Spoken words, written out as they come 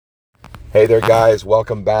Hey there, guys.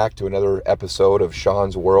 Welcome back to another episode of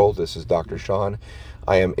Sean's World. This is Dr. Sean.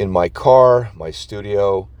 I am in my car, my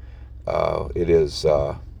studio. It is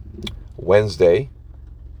Wednesday,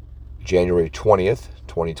 January 20th,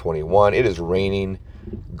 2021. It is raining,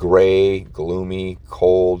 gray, gloomy,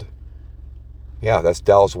 cold. Yeah, that's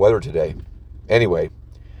Dallas weather today. Anyway,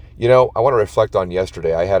 I want to reflect on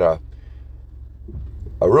yesterday. I had a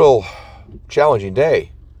real challenging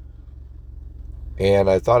day.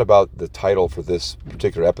 And I thought about the title for this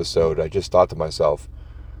particular episode. I just thought to myself,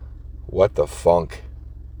 what the funk?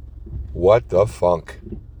 What the funk?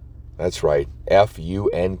 That's right,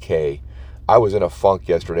 F-U-N-K. I was in a funk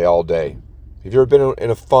yesterday all day. Have you ever been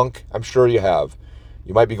in a funk? I'm sure you have.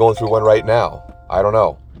 You might be going through one right now. I don't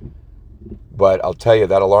know. But I'll tell you,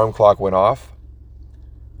 that alarm clock went off,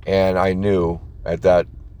 and I knew at that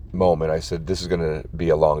moment, I said, this is going to be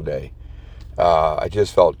a long day. I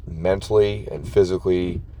just felt mentally and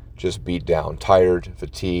physically just beat down, tired,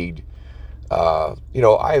 fatigued.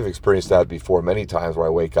 I've experienced that before many times where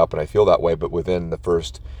I wake up and I feel that way, but within the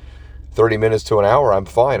first 30 minutes to an hour, I'm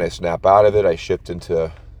fine. I snap out of it. I shift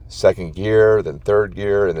into second gear, then third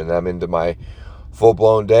gear, and then I'm into my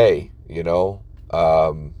full-blown day,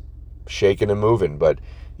 shaking and moving. But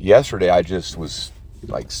yesterday I just was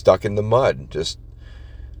like stuck in the mud, just,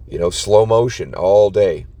 slow motion all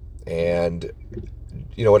day. And,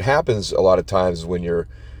 what happens a lot of times when you're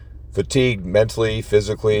fatigued mentally,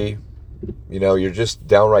 physically, you're just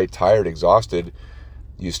downright tired, exhausted.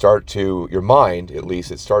 Your mind, at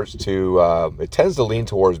least, it tends to lean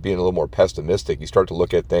towards being a little more pessimistic. You start to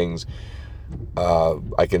look at things.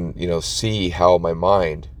 I can, see how my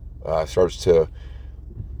mind starts to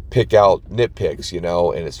pick out nitpicks,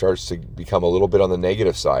 and it starts to become a little bit on the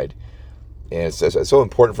negative side. And it's so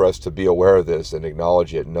important for us to be aware of this and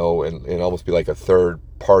acknowledge it, and almost be like a third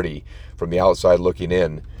party from the outside looking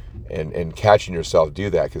in and catching yourself do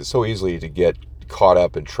that, because it's so easy to get caught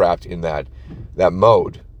up and trapped in that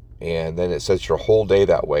mode. And then it sets your whole day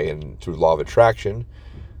that way. And through law of attraction,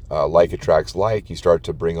 like attracts like, you start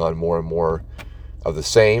to bring on more and more of the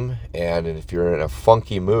same. And if you're in a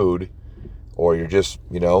funky mood, or you're just,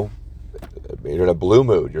 you're in a blue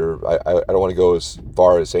mood. I don't want to go as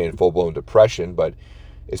far as saying full-blown depression, but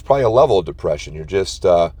it's probably a level of depression. You're just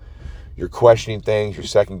you're questioning things, you're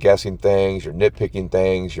second-guessing things, you're nitpicking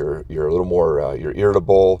things, you're a little more you're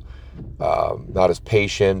irritable, not as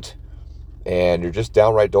patient, and you're just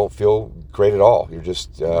downright don't feel great at all. You're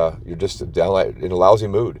just downright in a lousy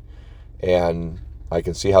mood, and I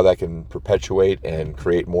can see how that can perpetuate and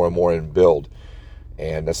create more and more and build,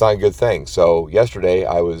 and that's not a good thing. So yesterday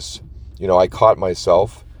I caught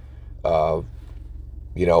myself, my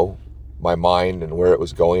mind and where it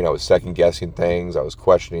was going. I was second guessing things. I was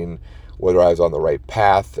questioning whether I was on the right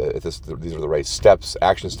path, if these are the right steps,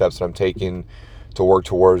 action steps that I'm taking to work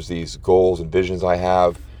towards these goals and visions I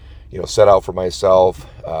have, set out for myself.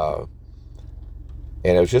 And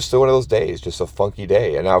it was just one of those days, just a funky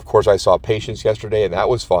day. And now, of course, I saw patients yesterday, and that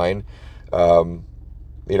was fine.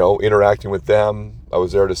 Interacting with them. I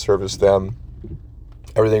was there to service them.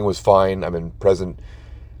 Everything was fine. I'm in present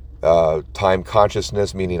time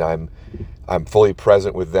consciousness, meaning I'm fully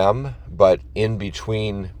present with them. But in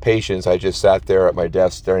between patients, I just sat there at my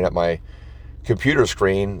desk staring at my computer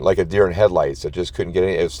screen like a deer in headlights. I just couldn't get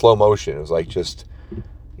any. It was slow motion. It was like just,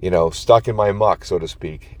 stuck in my muck, so to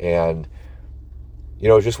speak. And,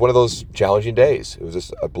 it was just one of those challenging days. It was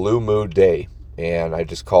just a blue mood day. And I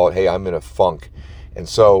just call it, hey, I'm in a funk. And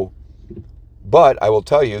so, but I will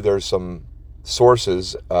tell you, there's some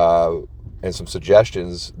sources and some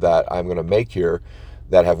suggestions that I'm going to make here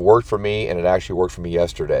that have worked for me, and it actually worked for me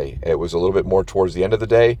yesterday. It was a little bit more towards the end of the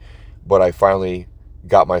day, but I finally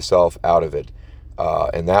got myself out of it.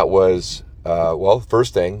 And that was,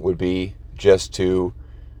 first thing would be just to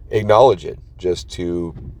acknowledge it, just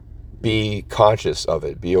to be conscious of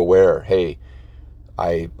it, be aware. Hey,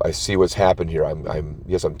 I see what's happened here.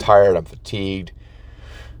 I'm tired, I'm fatigued,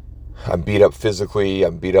 I'm beat up physically,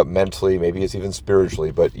 I'm beat up mentally, maybe it's even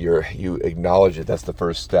spiritually, but you acknowledge it. That's the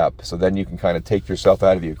first step. So then you can kind of take yourself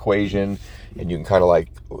out of the equation, and you can kind of like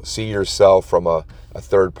see yourself from a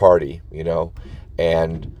third party,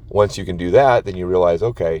 and once you can do that, then you realize,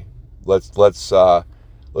 okay, let's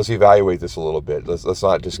evaluate this a little bit. Let's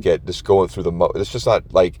not just going through let's just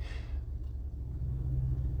not like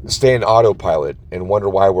stay in autopilot and wonder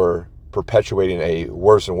why we're perpetuating a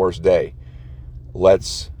worse and worse day.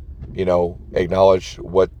 Let's acknowledge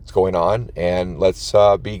what's going on, and let's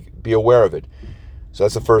be aware of it. So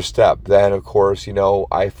that's the first step. Then, of course,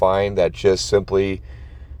 I find that just simply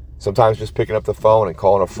sometimes just picking up the phone and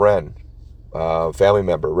calling a friend, family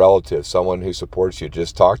member, relative, someone who supports you.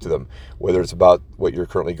 Just talk to them, whether it's about what you're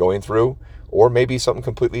currently going through, or maybe something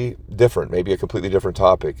completely different, maybe a completely different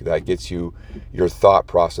topic that gets you your thought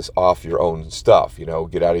process off your own stuff.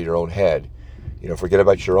 Get out of your own head. Forget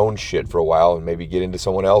about your own shit for a while and maybe get into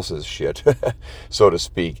someone else's shit, so to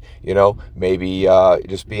speak. Maybe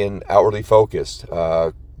just being outwardly focused.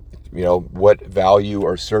 What value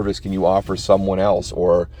or service can you offer someone else,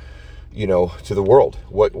 or to the world?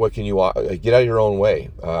 What can you get out of your own way?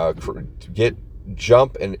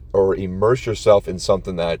 Jump or immerse yourself in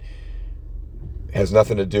something that has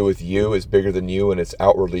nothing to do with you, is bigger than you, and it's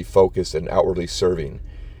outwardly focused and outwardly serving.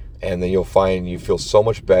 And then you'll find you feel so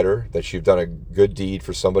much better that you've done a good deed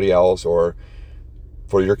for somebody else or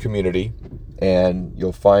for your community, and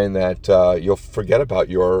you'll find that you'll forget about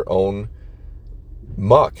your own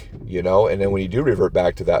muck, and then when you do revert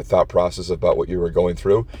back to that thought process about what you were going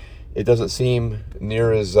through, it doesn't seem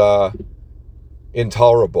near as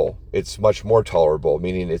intolerable. It's much more tolerable,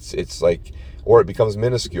 meaning it's like, or it becomes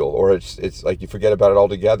minuscule, or it's like you forget about it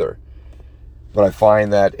altogether. But I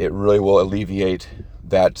find that it really will alleviate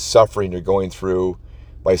that suffering you're going through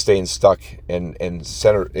by staying stuck and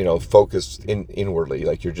center, focused inwardly.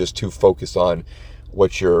 Like you're just too focused on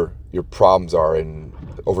what your problems are and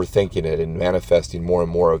overthinking it and manifesting more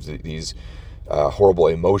and more of these horrible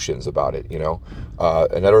emotions about it.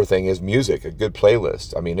 Another thing is music, a good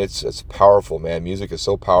playlist. I mean, it's powerful, man. Music is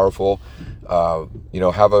so powerful.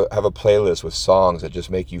 Have a playlist with songs that just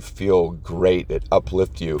make you feel great, that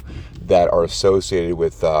uplift you, that are associated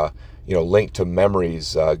with linked to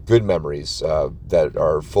memories, good memories that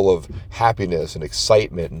are full of happiness and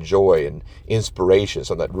excitement and joy and inspiration,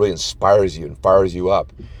 something that really inspires you and fires you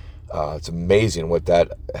up. It's amazing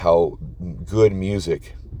how good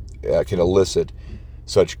music can elicit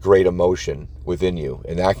such great emotion within you,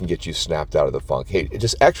 and that can get you snapped out of the funk. Hey,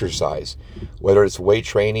 just exercise, whether it's weight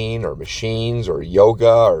training or machines or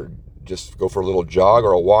yoga, or just go for a little jog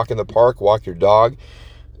or a walk in the park, walk your dog.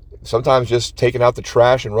 Sometimes just taking out the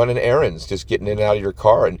trash and running errands, just getting in and out of your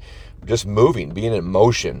car and just moving, being in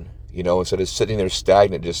motion, instead of sitting there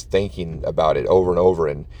stagnant, just thinking about it over and over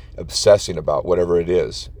and obsessing about whatever it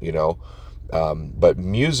is, But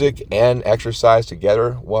music and exercise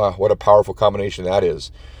together, wow, what a powerful combination that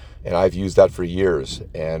is. And I've used that for years.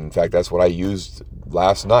 And in fact, that's what I used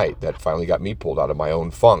last night that finally got me pulled out of my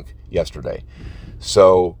own funk yesterday.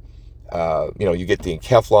 So, you get the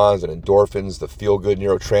enkephalons and endorphins, the feel-good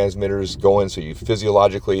neurotransmitters going, so you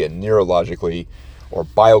physiologically and neurologically or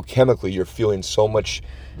biochemically, you're feeling so much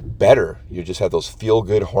better. You just have those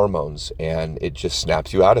feel-good hormones, and it just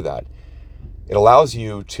snaps you out of that. It allows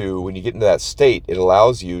you to, when you get into that state, it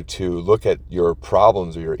allows you to look at your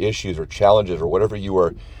problems or your issues or challenges or whatever you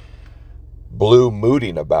are blue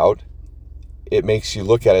mooding about. It makes you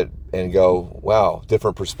look at it and go, wow,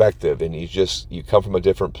 different perspective. And you come from a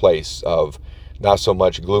different place of not so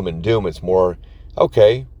much gloom and doom. It's more,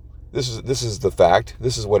 okay, this is the fact.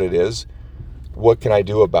 This is what it is. What can I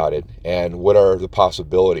do about it? And what are the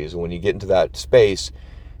possibilities? And when you get into that space,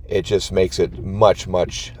 it just makes it much,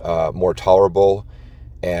 much more tolerable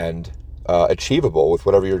and achievable with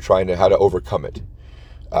whatever you're how to overcome it.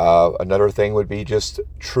 Another thing would be just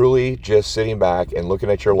truly just sitting back and looking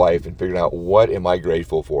at your life and figuring out, what am I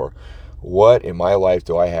grateful for? What in my life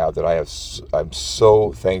do I have that I'm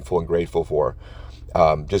so thankful and grateful for?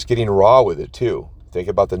 Just getting raw with it too. Think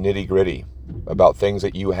about the nitty gritty, about things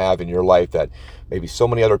that you have in your life that maybe so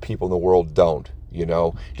many other people in the world don't.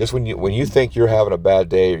 Just when you think you're having a bad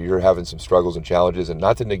day or you're having some struggles and challenges, and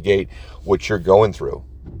not to negate what you're going through,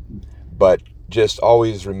 but just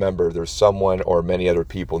always remember there's someone or many other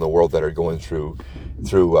people in the world that are going through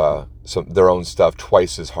their own stuff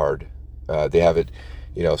twice as hard. They have it,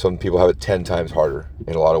 some people have it 10 times harder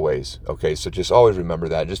in a lot of ways. Okay, so just always remember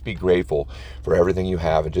that. Just be grateful for everything you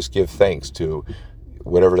have, and just give thanks to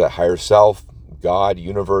whatever that higher self, God,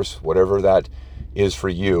 universe, whatever that is for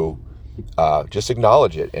you. Just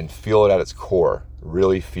acknowledge it and feel it at its core.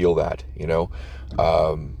 Really feel that, And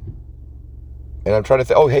I'm trying to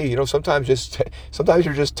think, sometimes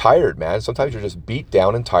you're just tired, man. Sometimes you're just beat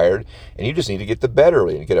down and tired, and you just need to get to bed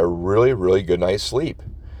early and get a really, really good night's sleep.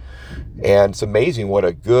 And it's amazing what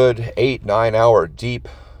a good 8-9 hour deep,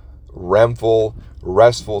 REMful,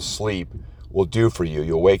 restful sleep will do for you.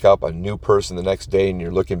 You'll wake up a new person the next day, and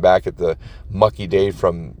you're looking back at the mucky day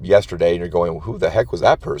from yesterday, and you're going, who the heck was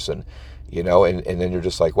that person? And then you're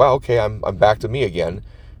just like, wow, okay, I'm back to me again,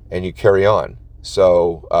 and you carry on.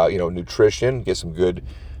 So, nutrition, get some good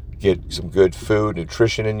food,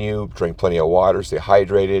 nutrition in you, drink plenty of water, stay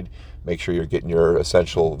hydrated, make sure you're getting your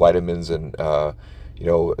essential vitamins and,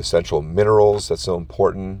 essential minerals. That's so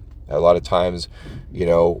important. A lot of times,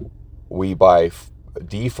 we by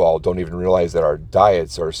default don't even realize that our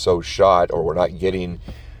diets are so shot, or we're not getting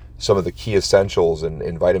some of the key essentials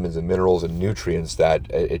and vitamins and minerals and nutrients that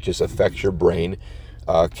it just affects your brain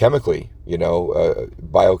chemically,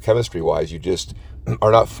 biochemistry wise. You just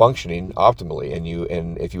are not functioning optimally,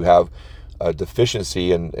 and if you have a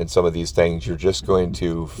deficiency in some of these things, you're just going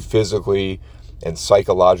to physically and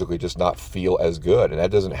psychologically just not feel as good, and that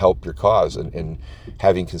doesn't help your cause. And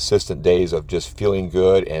having consistent days of just feeling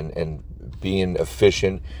good and being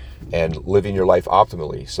efficient and living your life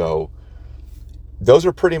optimally. So those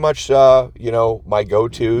are pretty much my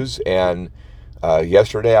go-tos. And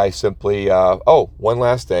yesterday I simply one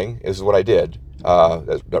last thing. This is what I did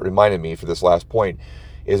that reminded me for this last point,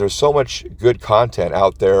 is there's so much good content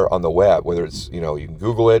out there on the web, whether it's you can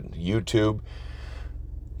Google it, YouTube,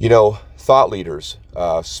 thought leaders,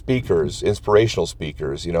 speakers, inspirational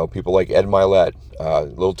speakers, people like Ed Milet,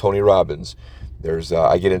 little Tony Robbins. There's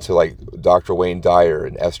I get into like Dr. Wayne Dyer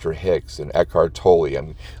and Esther Hicks and Eckhart Tolle.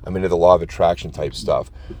 I'm into the law of attraction type stuff.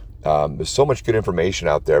 There's so much good information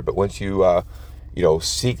out there, but once you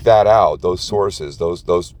seek that out, those sources,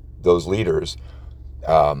 those leaders,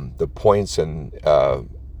 the points and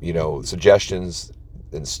suggestions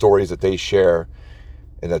and stories that they share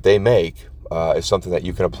and that they make is something that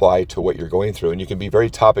you can apply to what you're going through, and you can be very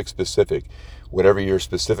topic specific. Whatever you're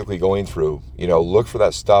specifically going through, look for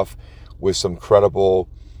that stuff with some credible,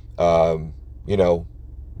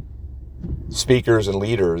 speakers and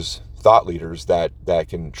leaders, thought leaders that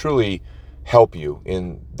can truly help you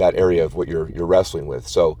in that area of what you're wrestling with.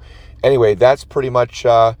 So anyway, that's pretty much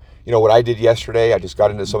what I did yesterday. I just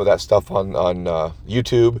got into some of that stuff on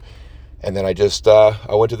YouTube, and then I just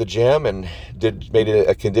I went to the gym and made it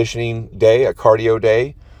a conditioning day, a cardio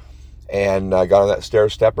day, and got on that stair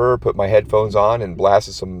stepper, put my headphones on, and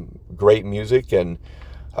blasted some great music and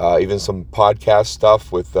even some podcast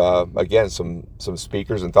stuff with again some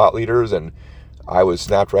speakers and thought leaders, and I was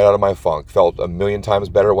snapped right out of my funk. Felt a million times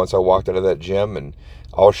better once I walked out of that gym, and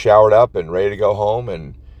all showered up and ready to go home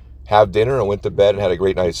and have dinner, and went to bed and had a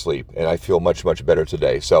great night's sleep, and I feel much, much better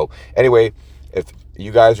today. So anyway, if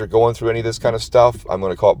you guys are going through any of this kind of stuff, I'm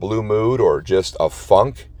going to call it blue mood or just a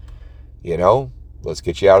funk, let's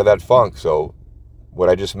get you out of that funk. So what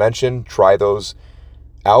I just mentioned, try those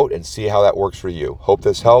out and see how that works for you. Hope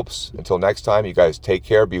this helps. Until next time, you guys take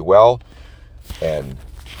care, be well, and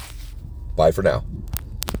bye for now.